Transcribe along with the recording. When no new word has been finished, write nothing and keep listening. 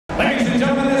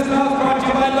gentlemen, this bout is brought to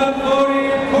you by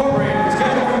Incorporated.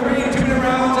 Scheduled for 3 2-minute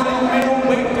rounds in the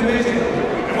middleweight division.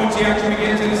 And once the action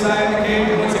begins inside the cage,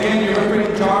 once again, your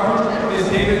referee in charge is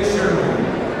David Sherman.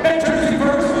 Introducing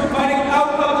first, fighting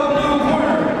out of the blue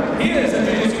corner. He is a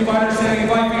jiu-jitsu fighter standing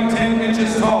 5 feet 10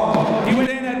 inches tall. He went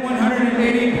in at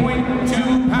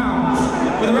 180.2 pounds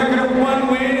with a record of 1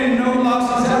 win and no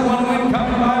losses, and 1 win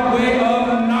coming by way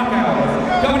of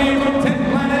knockout. Coming in from 10th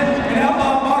Planet and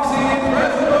Outlaw Boxing in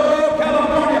Fresno,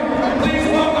 California. Please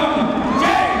welcome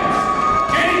James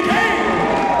 "JK"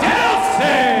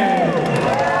 Delsid.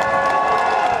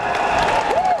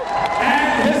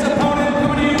 And his opponent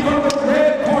coming in from the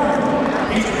red corner.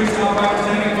 He's a freestyle fighter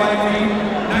standing 5 feet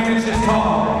 9 inches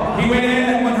tall. He went in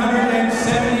at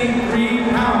 173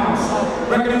 pounds.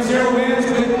 Record of 0 wins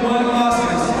with 1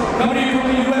 losses. Coming in from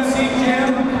the UFC gym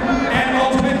and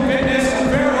Ultimate Fitness,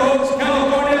 Fair Oaks,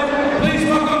 California. Please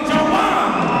welcome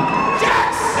Jawan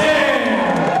Jackson.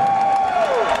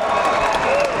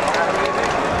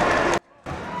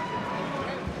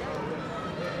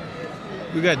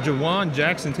 We got Jawan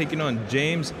Jackson taking on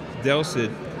James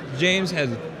Delsid. James has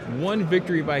 1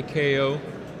 victory by KO.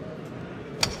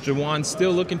 Jawan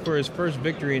still looking for his first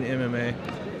victory in MMA.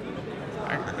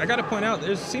 I gotta point out,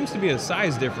 there seems to be a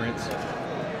size difference.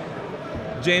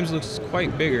 James looks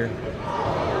quite bigger.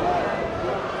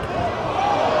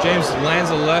 James lands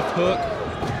a left hook.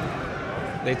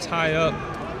 They tie up.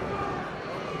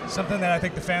 Something that I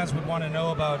think the fans would want to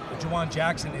know about Jawan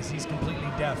Jackson is he's completely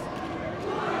deaf.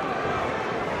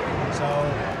 So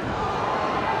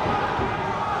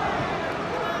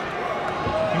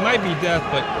He might be deaf,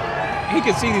 but he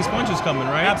can see these punches coming,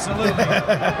 right? absolutely.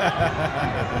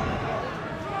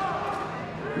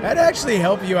 That'd actually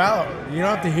help you out. You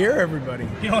don't have to hear everybody.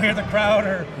 You don't hear the crowd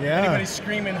or Yeah. anybody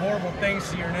screaming horrible things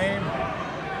to your name.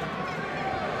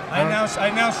 I announced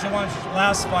Jawan's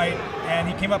last fight, and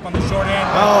he came up on the short end.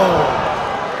 Oh,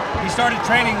 He started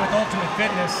training with Ultimate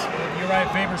Fitness at Uriah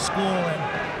Faber's school, and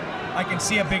I can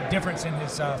see a big difference in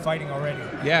his fighting already.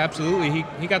 Yeah, absolutely.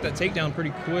 He got that takedown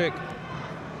pretty quick.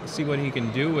 Let's see what he can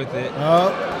do with it.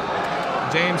 oh,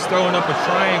 James throwing up a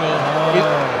triangle.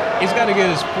 He's got to get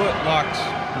his foot locked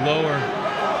lower.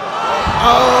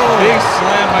 oh! Big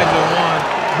slam by Jawan.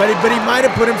 But he might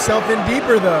have put himself in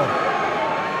deeper though.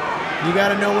 You got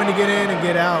to know when to get in and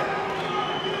get out.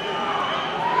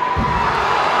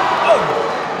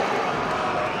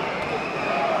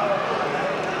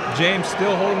 James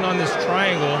still holding on this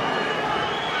triangle.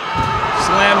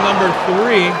 Slam number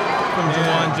 3 from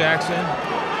Jawan Jackson.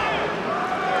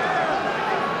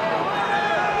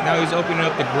 Now he's opening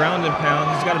up the ground and pound.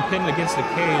 He's got him pinned against the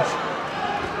cage.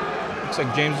 Looks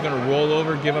like James is going to roll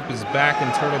over, give up his back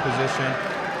in turtle position.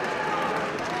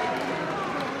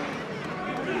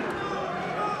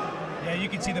 Yeah, you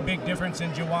can see the big difference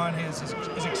in Jawan, his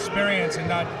experience and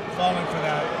not falling for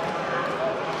that.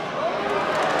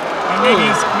 And maybe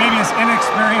his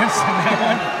inexperience in that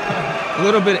one. A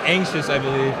little bit anxious, I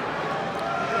believe.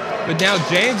 But now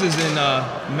James is in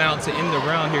mount to end the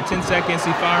round here. 10 seconds,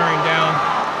 he firing down.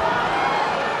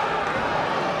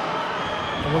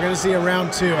 And we're gonna see a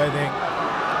round 2, I think.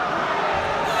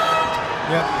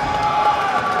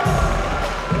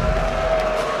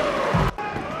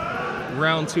 Yep.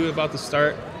 Round 2 about to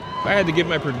start. If I had to give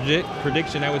my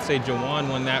prediction, I would say Jawan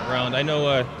won that round. I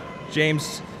know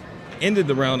James ended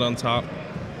the round on top,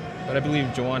 but I believe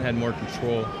Jawan had more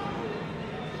control.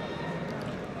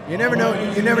 You never know.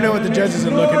 You never know what the judges are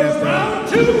looking at, though.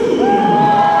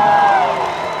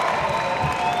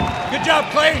 Good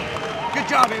job, Clay. Good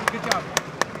job, baby. Good job.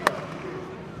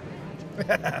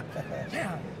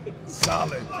 Yeah.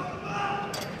 Solid.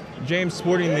 James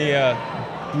sporting the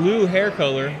blue hair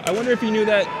color. I wonder if he knew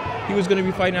that he was going to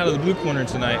be fighting out of the blue corner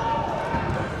tonight.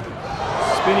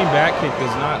 Spinning back kick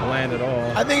does not land at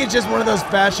all. I think it's just one of those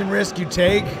fashion risks you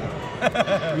take.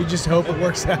 You just hope it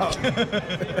works out.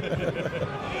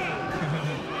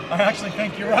 I actually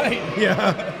think you're right.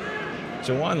 Yeah.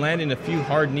 Jawan landing a few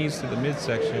hard knees to the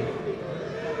midsection.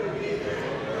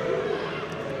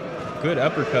 Good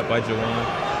uppercut by Jawan.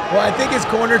 Well, I think his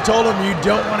corner told him you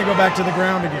don't want to go back to the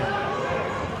ground again.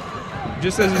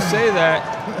 Just as you say that,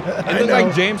 it looked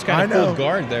like James kind of pulled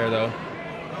guard there, though.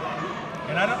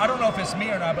 And I don't know if it's me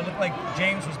or not, but it looked like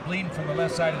James was bleeding from the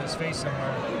left side of his face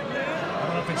somewhere. I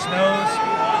don't know if it's nose.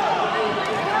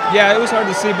 Yeah, it was hard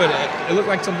to see, but it looked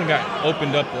like something got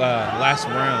opened up last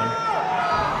round.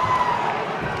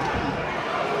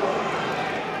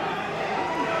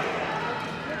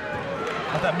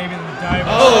 I thought maybe the dive.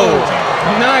 Oh,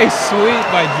 nice sweep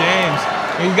by James.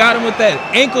 He got him with that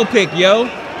ankle pick, yo.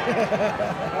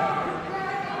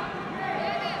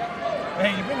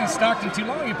 Hey, you've been in Stockton too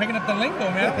long. You're picking up the lingo,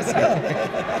 man.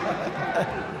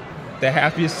 The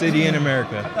happiest city in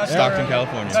America, Stockton,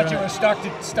 California. I thought you were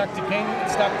Stocktonian.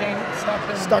 Stocktonians.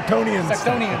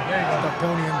 There you go.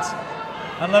 Stocktonians.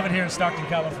 I love it here in Stockton,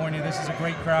 California. This is a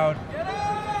great crowd.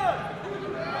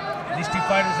 These two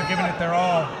fighters are giving it their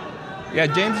all. Yeah,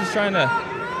 James is trying to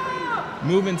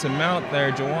move into mount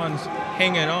there. Jawan's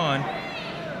hanging on.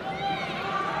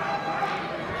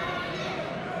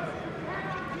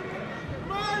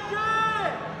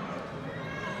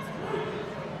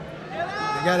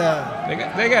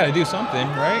 They gotta do something,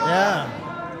 right? Yeah.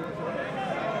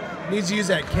 Needs to use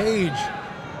that cage.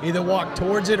 Either walk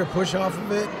towards it or push off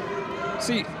of it.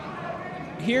 See,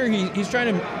 here he's trying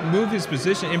to move his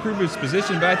position, improve his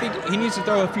position, but I think he needs to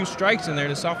throw a few strikes in there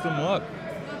to soften him up.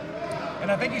 And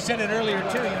I think you said it earlier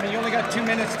too. I mean, you only got 2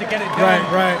 minutes to get it done.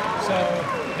 Right. So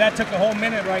that took a whole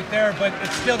minute right there, but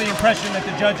it's still the impression that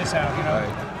the judges have, you know.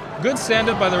 Right. Good stand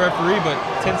up by the referee, but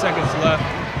 10 seconds left.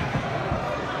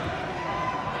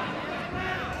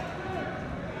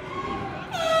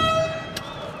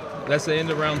 That's the end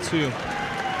of round 2. All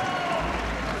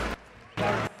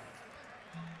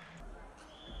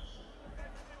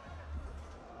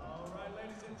right,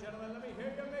 ladies and gentlemen, let me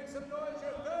hear you make some noise.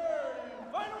 Your third and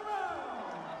final round.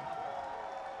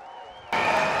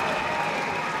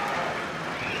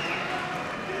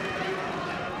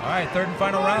 All right, third and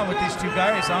final round with these two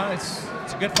guys, huh?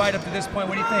 It's a good fight up to this point.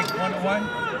 What do you think?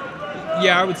 1-1?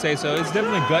 Yeah, I would say so. It's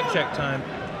definitely gut check time.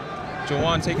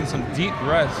 Jawan taking some deep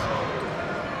breaths.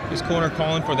 His corner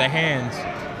calling for the hands.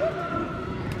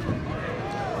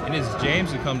 And it's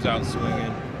James who comes out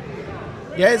swinging.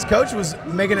 Yeah, his coach was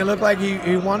making it look like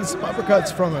he wanted some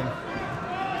uppercuts from him.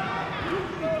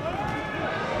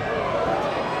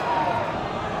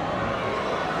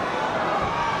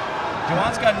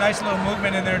 Jawan's got a nice little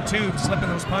movement in there too, slipping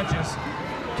those punches.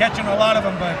 Catching a lot of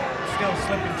them, but still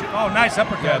slipping too. Oh, nice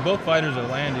uppercut. Yeah, both fighters are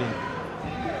landing.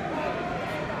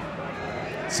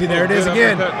 See, there it is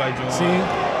again. See?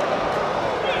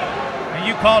 And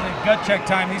you called it gut check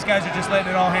time. These guys are just letting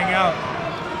it all hang out.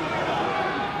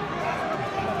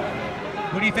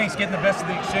 Who do you think's getting the best of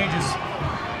the exchanges?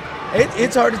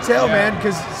 It's hard to tell, man,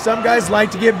 because some guys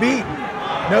like to get beat.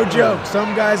 No joke.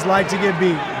 Some guys like to get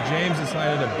beat. James has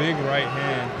landed a big right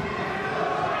hand.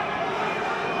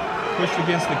 Pushed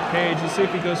against the cage. Let's see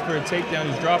if he goes for a takedown.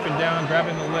 He's dropping down,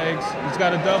 grabbing the legs. He's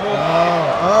got a double.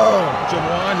 Oh.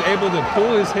 Jawan able to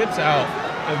pull his hips out,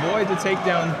 avoid the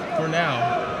takedown for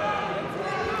now.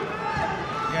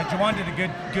 Yeah, Jawan did a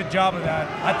good job of that.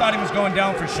 I thought he was going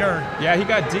down for sure. Yeah, he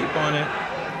got deep on it.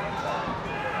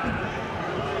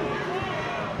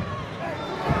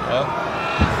 Well,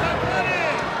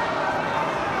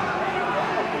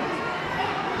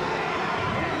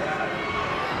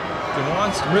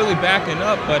 Jawan's really backing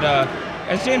up, but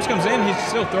as James comes in, he's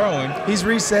still throwing. He's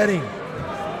resetting.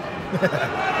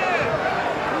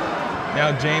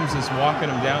 Now James is walking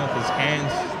him down with his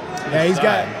hands. Yeah, he's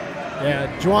got.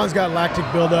 Yeah, Jawan's got lactic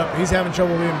buildup. He's having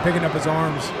trouble even picking up his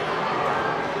arms.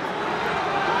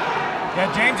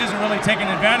 Yeah, James isn't really taking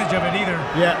advantage of it either.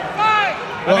 Yeah.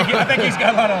 I think he's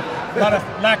got a lot of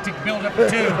lactic buildup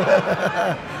too.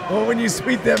 Well, when you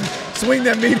swing them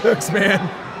meat hooks, man,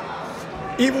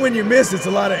 even when you miss, it's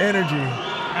a lot of energy.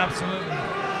 Absolutely.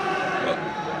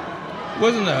 It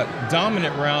wasn't a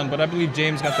dominant round, but I believe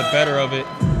James got the better of it,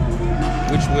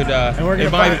 which would. And we're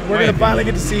gonna finally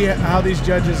get to see how these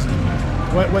judges,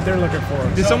 what they're looking for.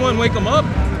 Did someone wake him up?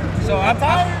 So I'm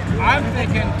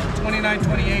thinking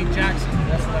 29-28 Jackson.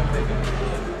 That's what I'm thinking.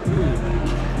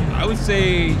 I would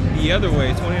say the other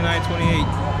way, 29-28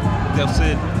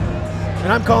 Delsid.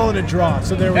 And I'm calling a draw,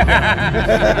 so there we go.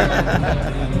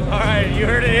 All right, you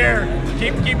heard it here.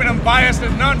 Keeping them biased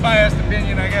and non-biased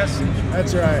opinion, I guess.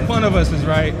 That's right. One of us is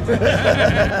right. I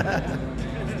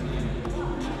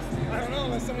don't know,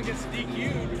 unless someone gets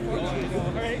DQ'd before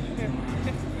the right?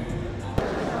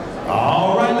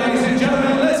 All right, ladies and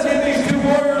gentlemen,